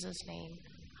Jesus' name.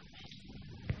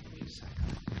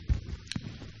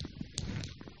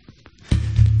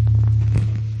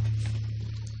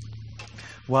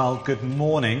 Well, good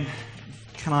morning.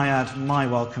 Can I add my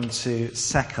welcome to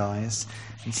Sekai's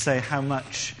and say how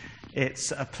much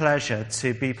it's a pleasure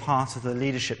to be part of the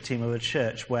leadership team of a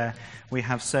church where we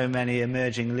have so many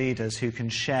emerging leaders who can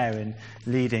share in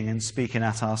leading and speaking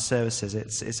at our services.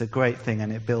 It's a great thing,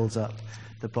 and it builds up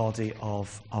the body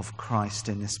of Christ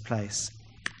in this place.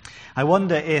 I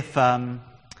wonder if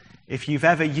you've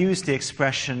ever used the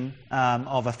expression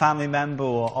of a family member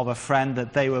or of a friend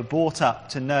that they were brought up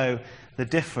to know the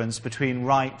difference between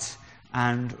right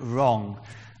and wrong.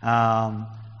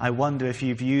 I wonder if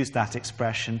you've used that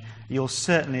expression. You'll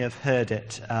certainly have heard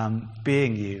it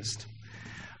being used.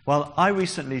 Well, I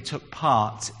recently took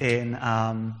part in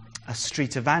a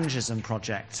street evangelism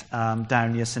project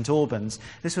down near St Albans.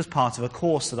 This was part of a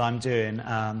course that I'm doing,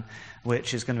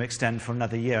 which is going to extend for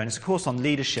another year. And it's a course on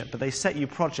leadership, but they set you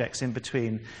projects in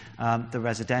between the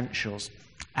residentials.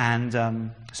 And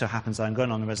so it happens I'm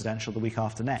going on a residential the week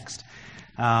after next.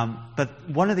 But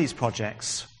one of these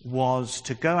projects was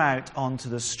to go out onto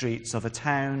the streets of a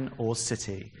town or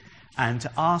city and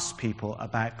to ask people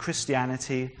about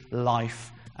Christianity,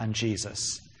 life, and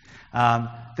Jesus.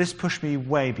 This pushed me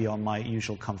way beyond my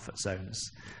usual comfort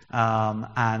zones.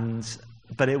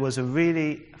 But it was a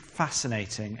really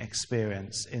fascinating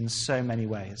experience in so many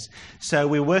ways. So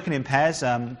we were working in pairs.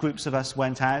 Groups of us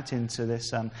went out into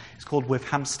this, it's called With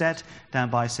Hampstead, down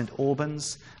by St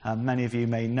Albans. Many of you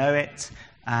may know it.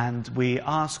 And we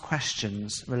asked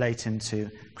questions relating to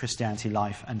Christianity,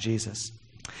 life, and Jesus.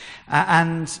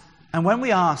 And when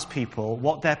we asked people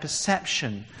what their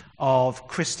perception of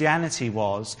Christianity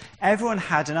was, everyone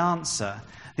had an answer.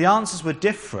 The answers were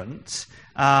different,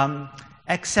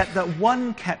 except that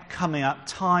one kept coming up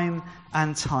time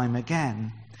and time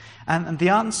again. And the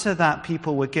answer that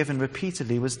people were given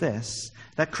repeatedly was this,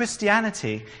 that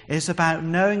Christianity is about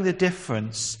knowing the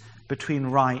difference between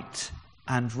right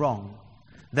and wrong.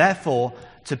 Therefore,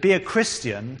 to be a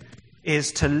Christian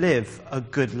is to live a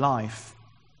good life.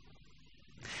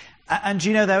 And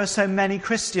you know, there are so many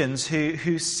Christians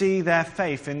who see their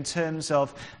faith in terms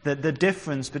of the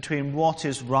difference between what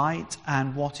is right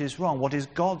and what is wrong, what is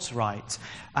God's right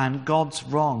and God's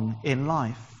wrong in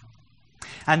life.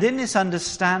 And in this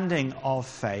understanding of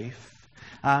faith,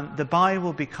 the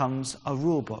Bible becomes a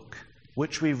rule book,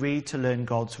 which we read to learn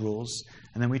God's rules,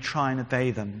 and then we try and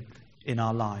obey them in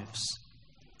our lives.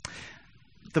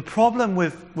 The problem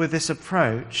with this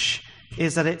approach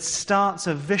is that it starts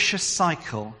a vicious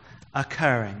cycle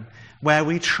occurring, where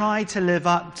we try to live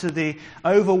up to the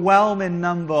overwhelming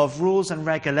number of rules and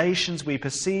regulations we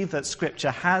perceive that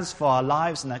Scripture has for our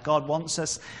lives and that God wants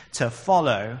us to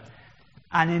follow,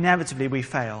 and inevitably we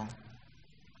fail.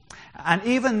 And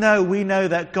even though we know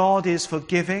that God is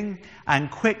forgiving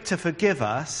and quick to forgive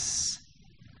us,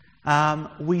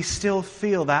 we still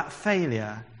feel that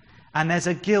failure. And there's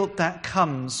a guilt that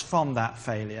comes from that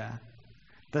failure.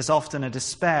 There's often a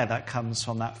despair that comes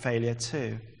from that failure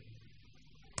too.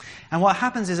 And what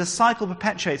happens is a cycle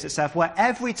perpetuates itself where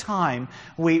every time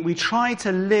we try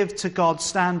to live to God's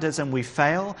standards and we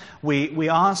fail, we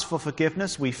ask for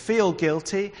forgiveness, we feel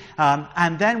guilty,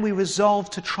 and then we resolve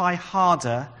to try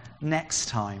harder next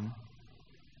time.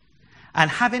 And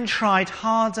having tried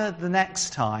harder the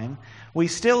next time, we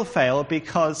still fail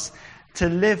because to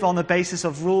live on the basis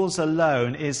of rules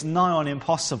alone is nigh on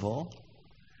impossible.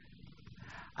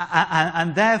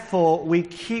 And therefore, we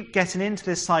keep getting into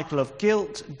this cycle of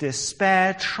guilt,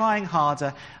 despair, trying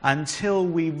harder until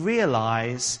we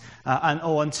realize,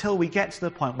 or until we get to the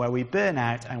point where we burn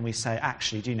out and we say,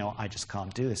 actually, do you know what? I just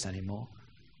can't do this anymore.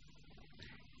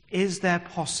 Is there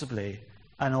possibly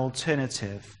an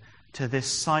alternative to this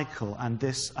cycle and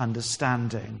this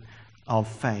understanding of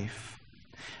faith?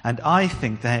 And I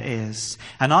think there is.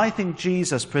 And I think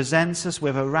Jesus presents us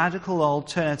with a radical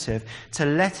alternative to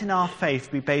letting our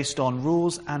faith be based on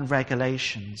rules and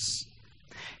regulations.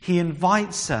 He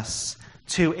invites us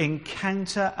to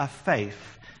encounter a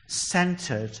faith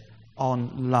centered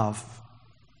on love.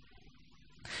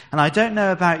 And I don't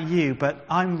know about you, but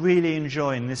I'm really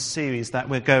enjoying this series that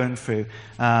we're going through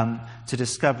to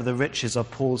discover the riches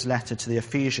of Paul's letter to the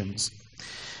Ephesians.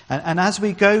 And as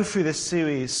we go through this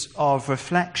series of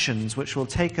reflections, which will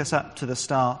take us up to the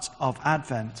start of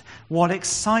Advent, what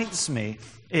excites me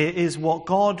is what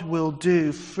God will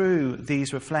do through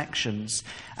these reflections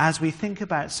as we think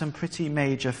about some pretty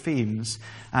major themes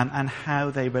and how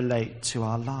they relate to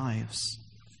our lives.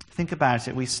 Think about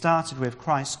it. We started with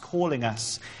Christ calling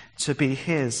us to be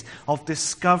his, of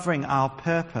discovering our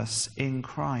purpose in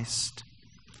Christ.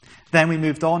 Then we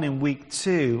moved on in week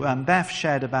 2. Beth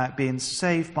shared about being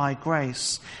saved by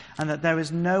grace and that there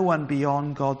is no one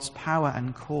beyond God's power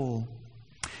and call.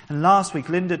 And last week,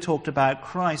 Linda talked about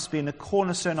Christ being the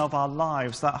cornerstone of our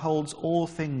lives that holds all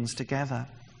things together.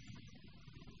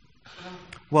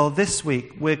 Well, this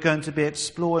week, we're going to be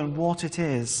exploring what it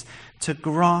is to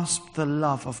grasp the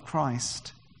love of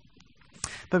Christ.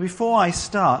 But before I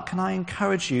start, can I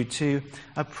encourage you to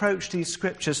approach these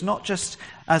scriptures not just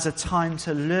as a time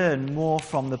to learn more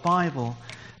from the Bible,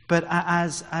 but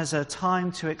as a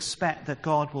time to expect that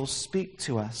God will speak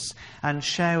to us and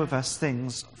share with us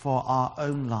things for our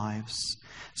own lives,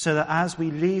 so that as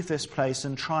we leave this place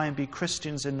and try and be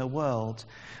Christians in the world,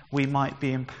 we might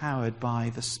be empowered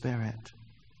by the Spirit.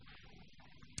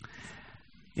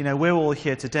 You know, we're all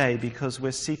here today because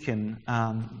we're seeking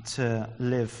to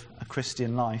live a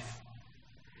Christian life.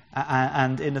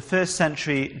 And in the first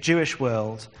century Jewish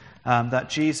world that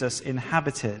Jesus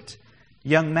inhabited,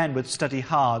 young men would study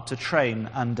hard to train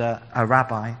under a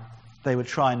rabbi. They would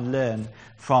try and learn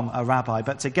from a rabbi.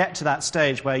 But to get to that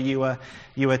stage where you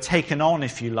were taken on,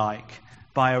 if you like,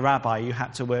 by a rabbi, you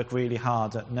had to work really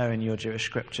hard at knowing your Jewish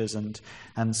scriptures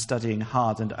and studying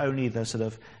hard. And only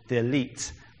the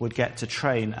elite would get to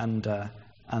train under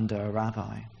a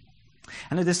rabbi.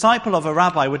 And a disciple of a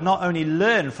rabbi would not only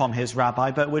learn from his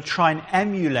rabbi, but would try and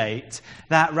emulate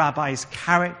that rabbi's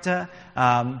character,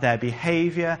 their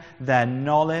behavior, their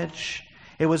knowledge.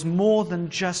 It was more than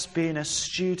just being a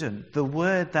student. The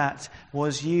word that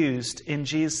was used in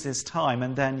Jesus' time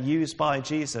and then used by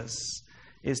Jesus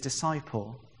is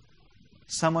disciple.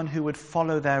 Someone who would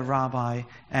follow their rabbi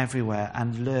everywhere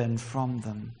and learn from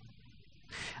them.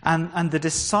 And the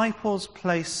disciples'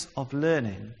 place of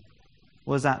learning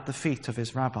was at the feet of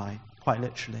his rabbi, quite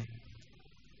literally.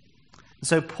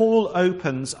 So Paul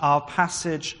opens our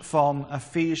passage from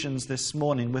Ephesians this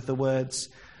morning with the words,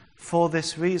 "For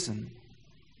this reason."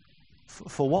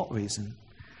 For what reason?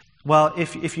 Well,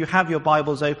 if you have your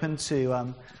Bibles open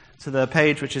to the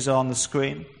page which is on the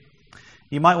screen,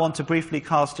 you might want to briefly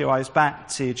cast your eyes back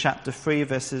to chapter 3,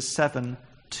 verses 7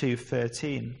 to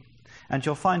 13. And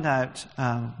you'll find out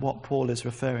what Paul is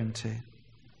referring to.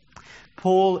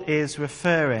 Paul is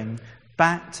referring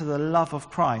back to the love of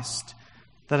Christ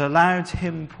that allowed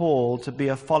him, Paul, to be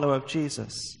a follower of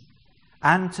Jesus,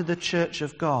 and to the church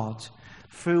of God,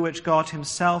 through which God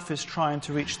himself is trying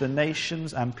to reach the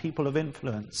nations and people of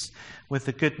influence with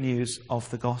the good news of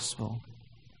the gospel.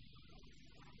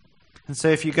 And so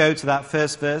if you go to that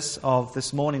first verse of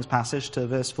this morning's passage, to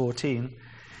verse 14,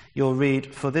 you'll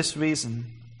read, "For this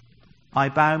reason, I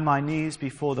bow my knees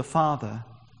before the Father."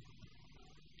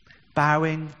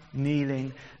 Bowing,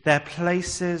 kneeling, they're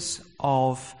places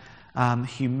of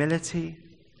humility,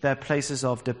 they're places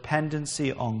of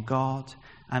dependency on God,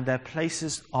 and they're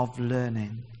places of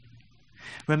learning.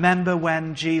 Remember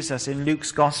when Jesus in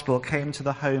Luke's Gospel came to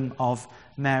the home of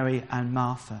Mary and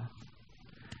Martha.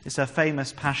 It's a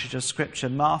famous passage of Scripture.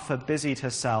 Martha busied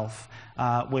herself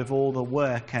with all the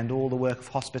work and all the work of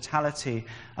hospitality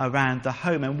around the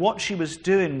home. And what she was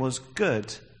doing was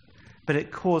good, but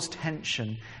it caused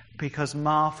tension because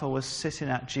Martha was sitting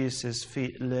at Jesus'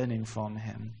 feet learning from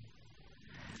him.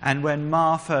 And when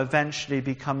Martha eventually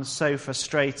becomes so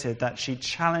frustrated that she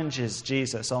challenges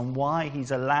Jesus on why he's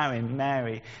allowing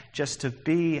Mary just to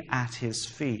be at his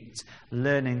feet,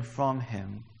 learning from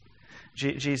him,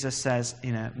 Jesus says,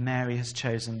 Mary has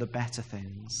chosen the better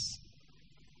things.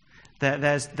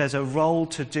 There's a role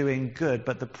to doing good,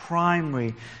 but the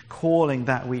primary calling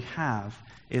that we have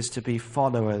is to be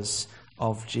followers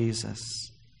of Jesus.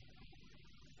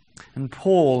 And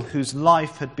Paul, whose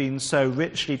life had been so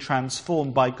richly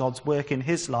transformed by God's work in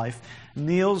his life,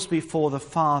 kneels before the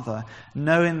Father,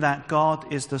 knowing that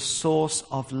God is the source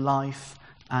of life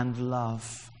and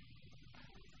love.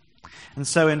 And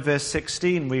so in verse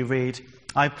 16 we read,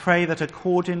 "I pray that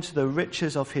according to the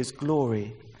riches of his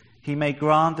glory, he may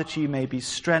grant that you may be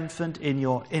strengthened in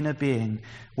your inner being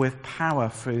with power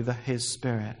through his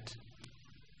Spirit."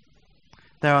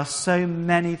 There are so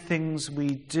many things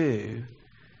we do,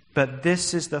 but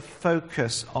this is the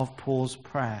focus of Paul's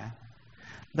prayer.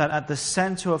 That at the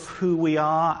center of who we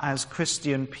are as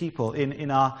Christian people, in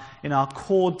our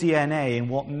core DNA, in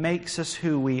what makes us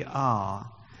who we are,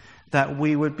 that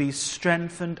we would be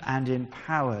strengthened and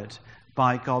empowered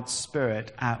by God's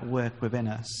Spirit at work within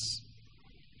us.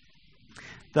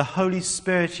 The Holy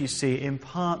Spirit, you see,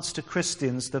 imparts to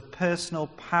Christians the personal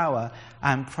power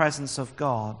and presence of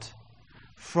God.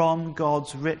 From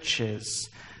God's riches,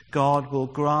 God will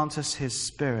grant us his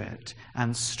Spirit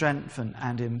and strengthen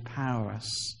and empower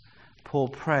us. Paul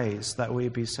prays that we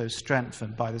be so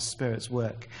strengthened by the Spirit's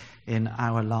work in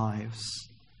our lives.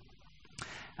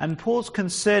 And Paul's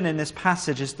concern in this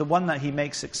passage is the one that he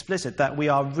makes explicit, that we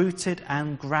are rooted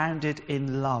and grounded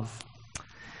in love.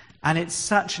 And it's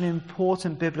such an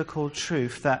important biblical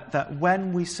truth that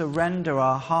when we surrender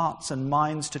our hearts and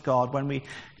minds to God, when we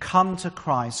come to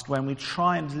Christ, when we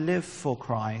try and live for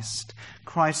Christ,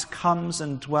 Christ comes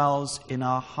and dwells in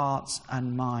our hearts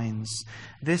and minds.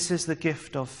 This is the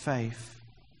gift of faith.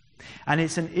 And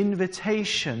it's an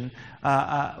invitation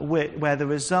where the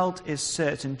result is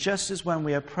certain. Just as when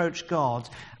we approach God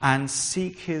and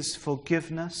seek his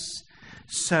forgiveness,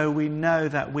 so we know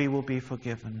that we will be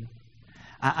forgiven.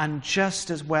 And just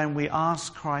as when we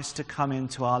ask Christ to come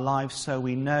into our lives, so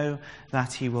we know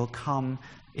that he will come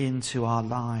into our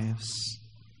lives.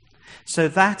 So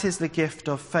that is the gift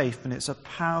of faith, and it's a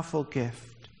powerful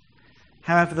gift.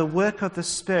 However, the work of the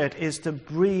Spirit is to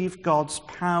breathe God's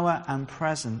power and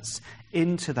presence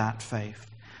into that faith,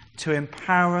 to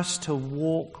empower us to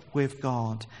walk with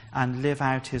God and live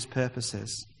out his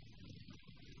purposes.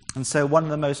 And so one of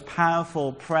the most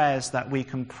powerful prayers that we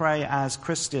can pray as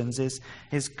Christians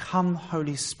is "Come,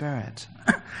 Holy Spirit."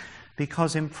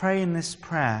 Because in praying this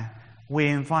prayer, we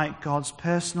invite God's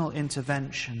personal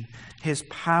intervention, his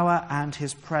power and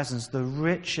his presence, the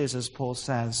riches, as Paul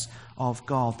says, of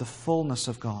God, the fullness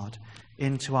of God,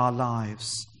 into our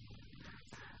lives.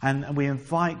 And we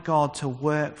invite God to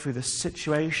work through the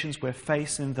situations we're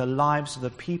facing, the lives of the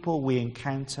people we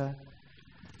encounter.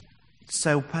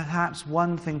 So perhaps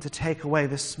one thing to take away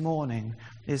this morning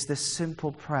is this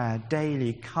simple prayer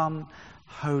daily: "Come,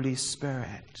 Holy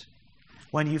Spirit."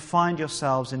 When you find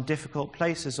yourselves in difficult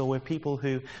places or with people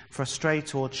who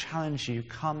frustrate or challenge you,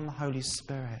 "Come, Holy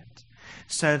Spirit."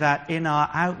 So that in our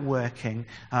outworking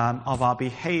of our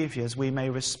behaviors, we may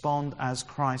respond as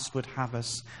Christ would have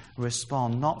us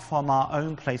respond, not from our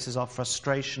own places of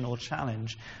frustration or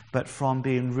challenge, but from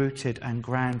being rooted and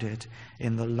grounded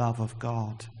in the love of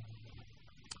God.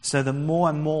 So the more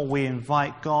and more we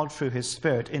invite God through his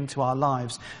Spirit into our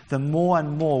lives, the more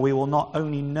and more we will not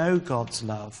only know God's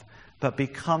love, but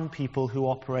become people who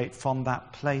operate from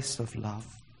that place of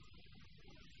love.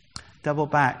 Double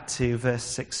back to verse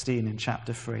 16 in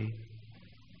chapter 3.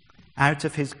 "Out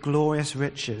of his glorious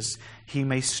riches he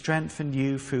may strengthen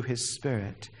you through his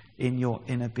Spirit in your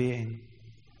inner being."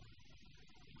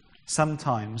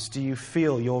 Sometimes do you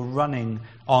feel you're running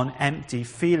on empty,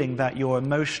 feeling that your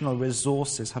emotional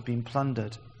resources have been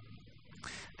plundered?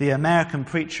 The American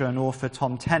preacher and author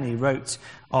Tom Tenney wrote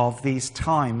of these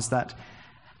times that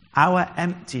our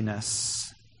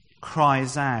emptiness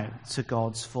cries out to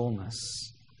God's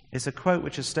fullness. It's a quote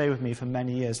which has stayed with me for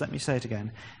many years. Let me say it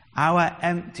again. Our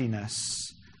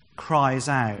emptiness cries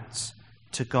out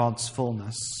to God's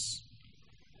fullness.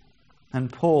 And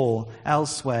Paul,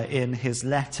 elsewhere in his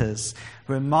letters,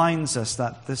 reminds us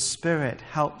that the Spirit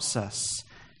helps us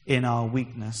in our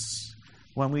weakness.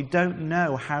 When we don't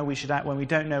know how we should act, when we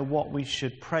don't know what we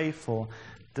should pray for,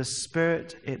 the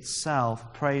Spirit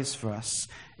itself prays for us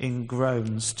in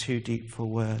groans too deep for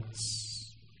words.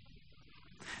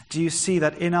 Do you see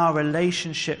that in our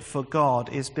relationship for God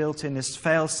is built in this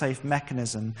fail-safe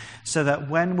mechanism so that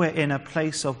when we're in a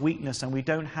place of weakness and we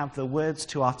don't have the words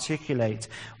to articulate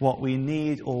what we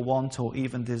need or want or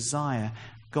even desire,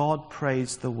 God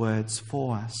prays the words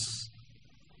for us.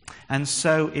 And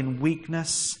so in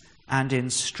weakness and in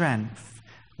strength,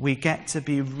 we get to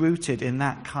be rooted in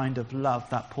that kind of love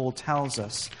that Paul tells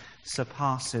us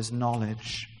surpasses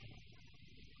knowledge.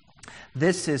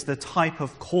 This is the type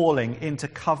of calling into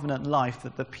covenant life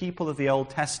that the people of the Old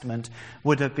Testament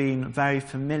would have been very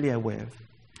familiar with.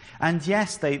 And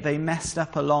yes, they messed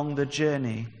up along the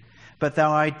journey, but their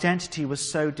identity was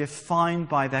so defined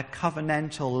by their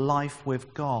covenantal life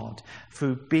with God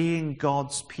through being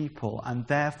God's people and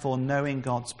therefore knowing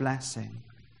God's blessing,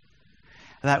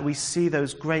 that we see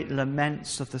those great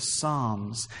laments of the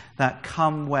Psalms that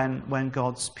come when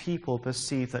God's people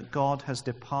perceive that God has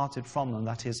departed from them,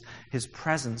 that his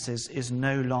presence is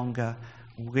no longer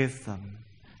with them.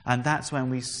 And that's when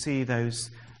we see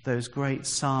those great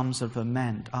Psalms of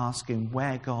lament asking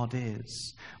where God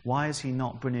is. Why is he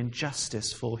not bringing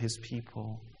justice for his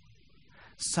people?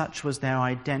 Such was their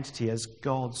identity as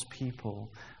God's people,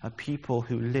 a people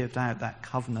who lived out that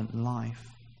covenant life.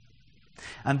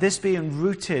 And this being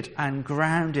rooted and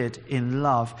grounded in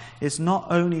love is not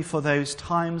only for those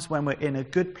times when we're in a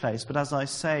good place, but as I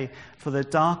say, for the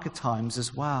darker times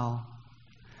as well.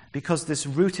 Because this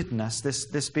rootedness,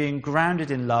 this being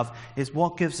grounded in love, is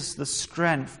what gives us the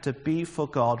strength to be for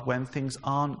God when things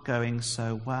aren't going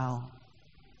so well.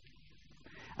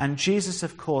 And Jesus,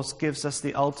 of course, gives us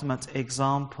the ultimate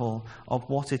example of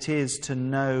what it is to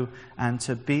know and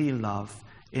to be love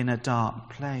in a dark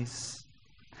place.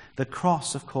 The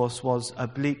cross, of course, was a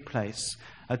bleak place,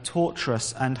 a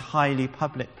torturous and highly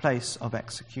public place of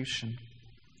execution.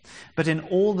 But in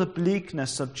all the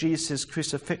bleakness of Jesus'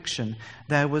 crucifixion,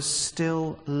 there was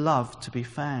still love to be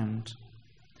found.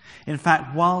 In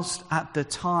fact, whilst at the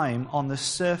time, on the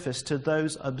surface, to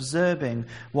those observing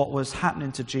what was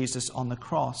happening to Jesus on the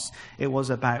cross, it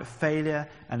was about failure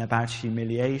and about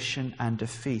humiliation and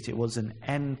defeat. It was an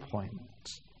end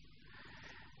point.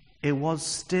 It was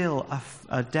still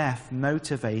a death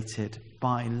motivated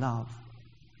by love.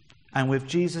 And with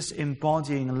Jesus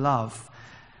embodying love,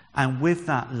 and with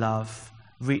that love,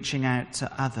 reaching out to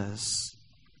others.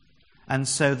 And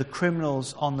so the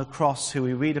criminals on the cross who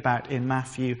we read about in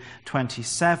Matthew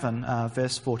 27,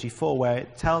 verse 44, where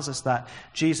it tells us that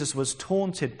Jesus was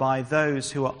taunted by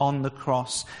those who were on the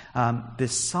cross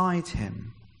beside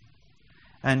him.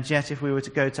 And yet if we were to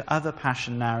go to other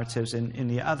passion narratives in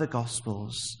the other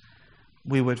Gospels,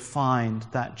 we would find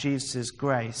that Jesus'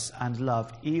 grace and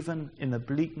love, even in the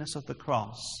bleakness of the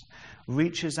cross,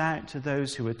 reaches out to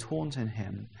those who are taunting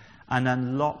him and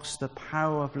unlocks the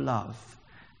power of love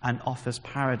and offers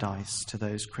paradise to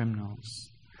those criminals.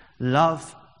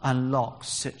 Love unlocks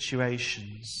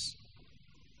situations.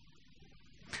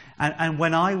 And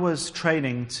when I was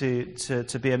training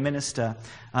to be a minister,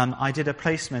 I did a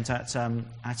placement at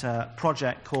a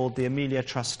project called the Amelia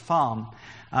Trust Farm.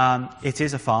 It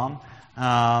is a farm,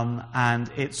 and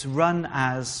it's run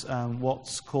as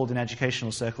what's called in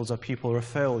educational circles a pupil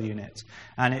referral unit,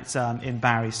 and it's in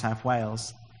Barry, South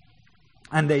Wales.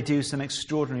 And they do some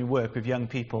extraordinary work with young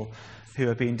people who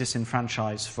are being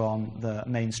disenfranchised from the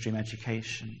mainstream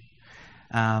education.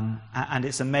 And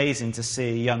it's amazing to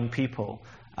see young people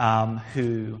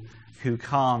who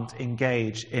can't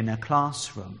engage in a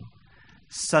classroom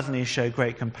suddenly show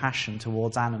great compassion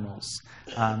towards animals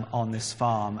on this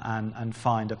farm and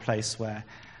find a place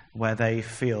where they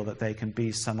feel that they can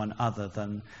be someone other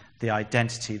than the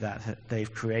identity that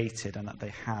they've created and that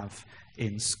they have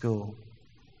in school.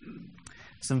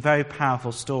 Some very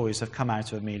powerful stories have come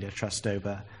out of Amelia Trust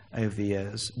over the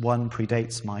years. One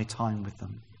predates my time with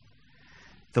them.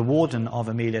 The warden of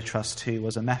Amelia Trust, who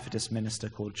was a Methodist minister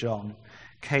called John,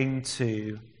 came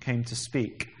to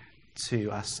speak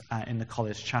to us in the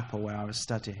college chapel where I was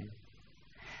studying.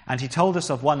 And he told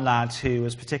us of one lad who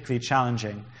was particularly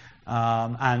challenging.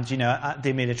 And, you know, at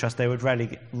the Amelia Trust, they would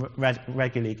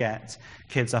regularly get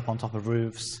kids up on top of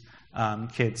roofs,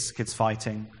 kids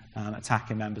fighting,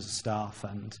 attacking members of staff,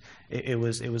 and it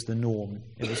was the norm.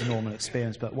 It was a normal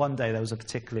experience. But one day there was a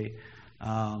particularly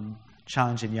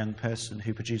challenging young person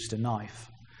who produced a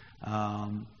knife,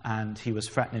 and he was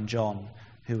threatening John,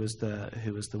 who was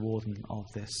the warden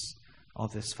of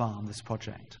this farm, this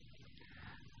project.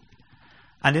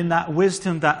 And in that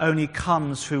wisdom that only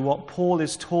comes through what Paul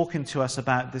is talking to us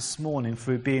about this morning,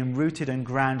 through being rooted and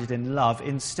grounded in love,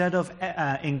 instead of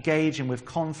engaging with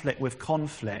conflict,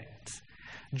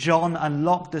 John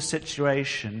unlocked the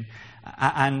situation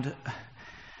and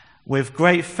with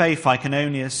great faith, I can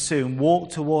only assume,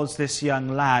 walked towards this young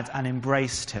lad and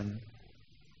embraced him.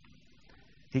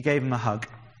 He gave him a hug.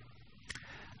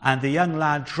 And the young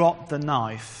lad dropped the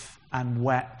knife and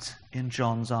wept in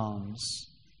John's arms.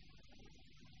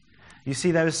 You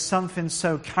see, there is something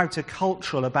so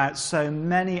countercultural about so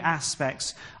many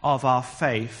aspects of our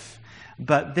faith,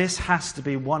 but this has to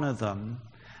be one of them.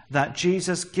 That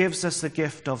Jesus gives us the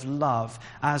gift of love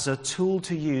as a tool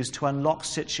to use to unlock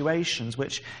situations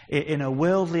which, in a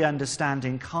worldly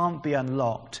understanding, can't be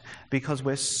unlocked because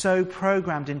we're so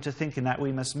programmed into thinking that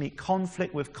we must meet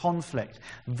conflict with conflict,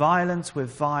 violence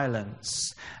with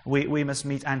violence. We must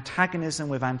meet antagonism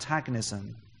with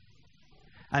antagonism.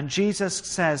 And Jesus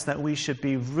says that we should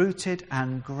be rooted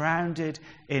and grounded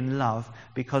in love,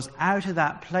 because out of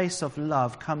that place of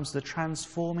love comes the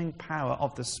transforming power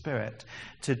of the Spirit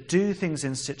to do things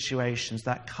in situations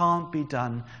that can't be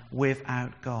done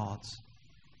without God.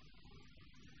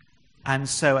 And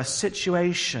so a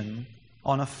situation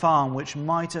on a farm which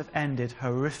might have ended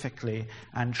horrifically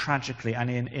and tragically, and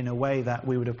in a way that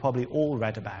we would have probably all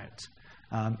read about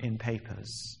in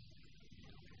papers,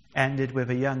 ended with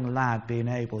a young lad being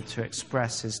able to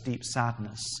express his deep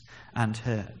sadness and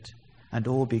hurt, and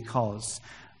all because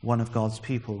one of God's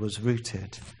people was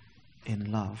rooted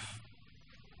in love.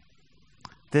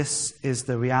 This is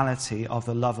the reality of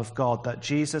the love of God, that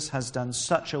Jesus has done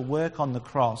such a work on the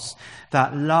cross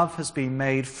that love has been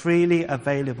made freely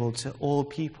available to all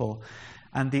people.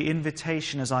 And the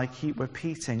invitation, as I keep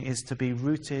repeating, is to be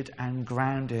rooted and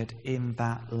grounded in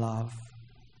that love.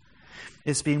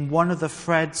 It's been one of the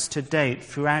threads to date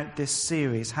throughout this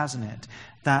series, hasn't it?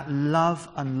 That love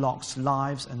unlocks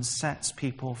lives and sets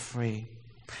people free.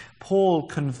 Paul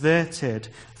converted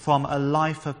from a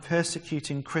life of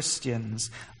persecuting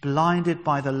Christians, blinded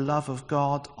by the love of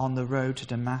God on the road to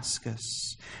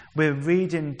Damascus. We're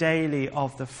reading daily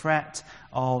of the threat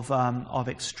of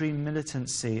extreme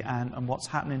militancy and what's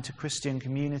happening to Christian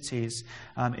communities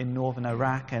in northern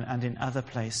Iraq and in other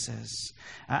places.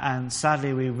 And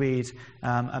sadly, we read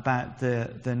about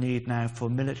the need now for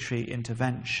military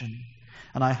intervention.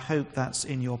 And I hope that's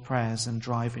in your prayers and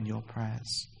driving your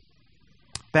prayers.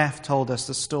 Beth told us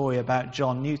the story about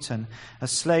John Newton, a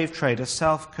slave trader,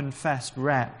 self-confessed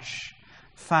wretch,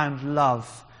 found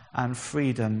love and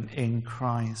freedom in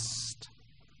Christ.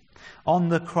 On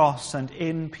the cross and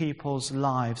in people's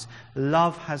lives,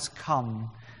 love has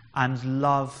come and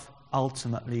love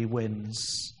ultimately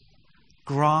wins.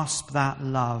 Grasp that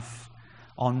love.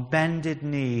 On bended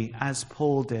knee, as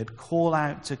Paul did, call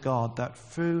out to God that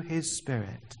through his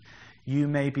Spirit you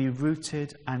may be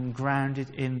rooted and grounded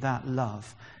in that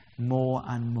love more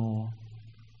and more.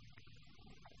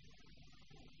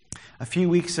 A few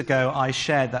weeks ago, I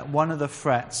shared that one of the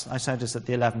threats, I said this at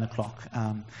the 11 o'clock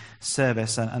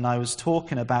service, and I was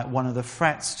talking about one of the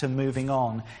threats to moving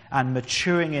on and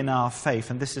maturing in our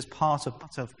faith, and this is part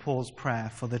of Paul's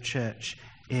prayer for the church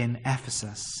in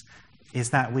Ephesus,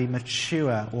 is that we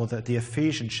mature, or that the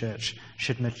Ephesian church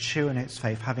should mature in its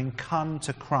faith, having come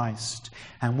to Christ,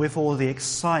 and with all the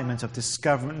excitement of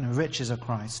discovering the riches of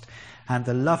Christ and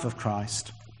the love of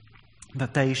Christ,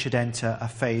 that they should enter a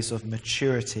phase of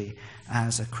maturity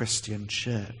as a Christian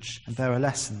church. And there are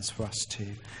lessons for us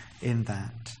too in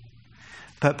that.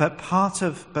 But part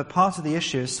of the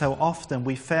issue is so often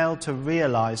we fail to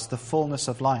realize the fullness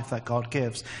of life that God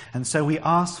gives. And so we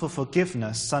ask for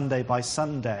forgiveness Sunday by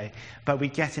Sunday, but we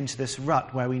get into this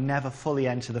rut where we never fully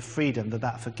enter the freedom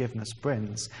that forgiveness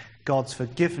brings. God's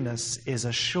forgiveness is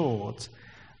assured,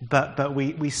 but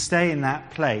we stay in that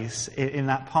place, in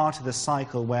that part of the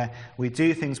cycle where we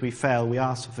do things, we fail, we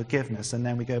ask for forgiveness, and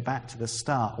then we go back to the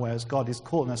start, whereas God is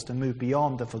calling us to move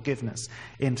beyond the forgiveness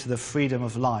into the freedom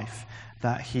of life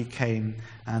that he came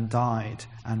and died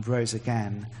and rose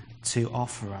again to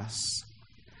offer us.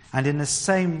 And in the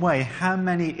same way, how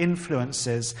many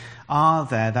influences are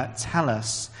there that tell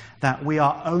us that we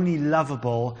are only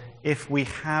lovable if we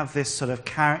have this sort of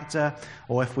character,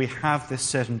 or if we have this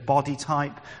certain body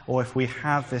type, or if we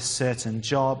have this certain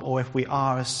job, or if we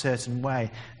are a certain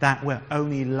way, that we're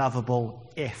only lovable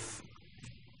if.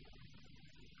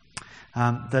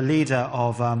 The leader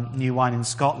of New Wine in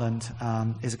Scotland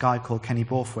is a guy called Kenny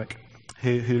Borthwick,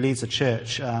 who leads a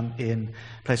church in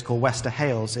a place called Wester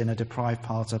Hailes in a deprived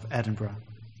part of Edinburgh.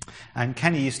 And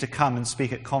Kenny used to come and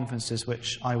speak at conferences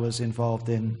which I was involved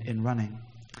in running.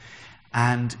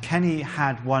 And Kenny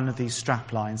had one of these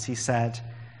strap lines. He said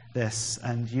this,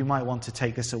 and you might want to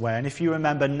take this away. And if you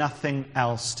remember nothing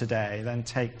else today, then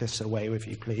take this away with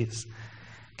you, please.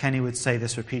 Kenny would say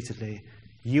this repeatedly: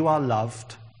 you are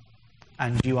loved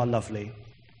and you are lovely.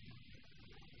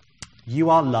 You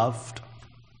are loved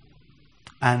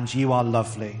and you are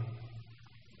lovely.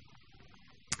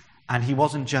 And he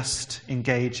wasn't just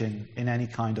engaging in any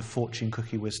kind of fortune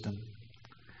cookie wisdom.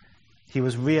 He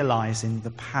was realizing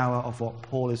the power of what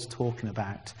Paul is talking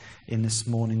about in this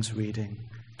morning's reading,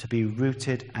 to be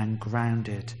rooted and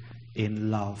grounded in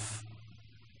love.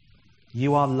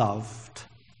 You are loved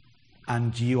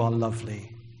and you are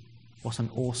lovely. What an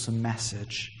awesome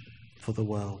message for the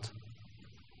world.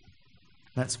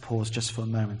 Let's pause just for a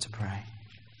moment to pray.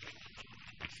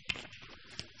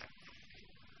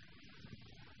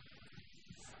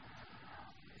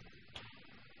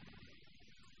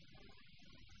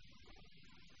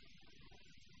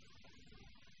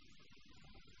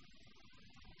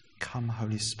 Come,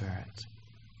 Holy Spirit.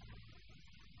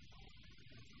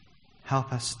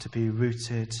 Help us to be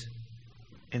rooted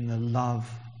in the love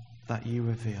that you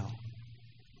reveal.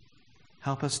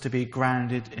 Help us to be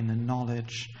grounded in the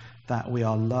knowledge that we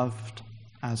are loved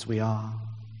as we are.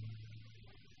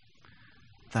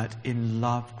 That in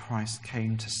love Christ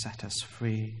came to set us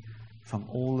free from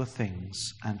all the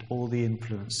things and all the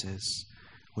influences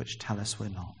which tell us we're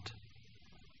not.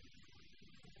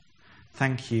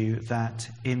 Thank you that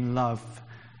in love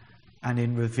and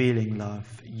in revealing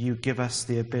love, you give us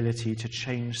the ability to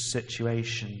change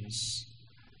situations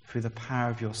through the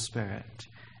power of your Spirit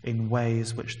in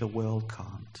ways which the world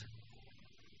can't.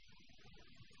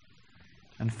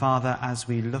 And Father, as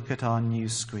we look at our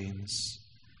news screens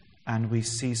and we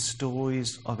see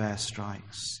stories of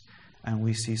airstrikes and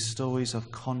we see stories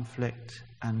of conflict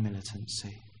and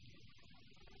militancy,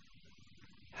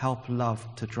 help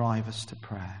love to drive us to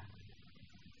prayer,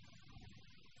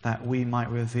 that we might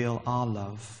reveal our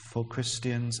love for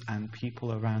Christians and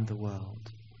people around the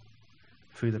world,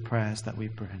 through the prayers that we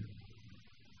bring.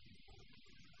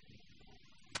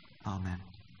 Amen.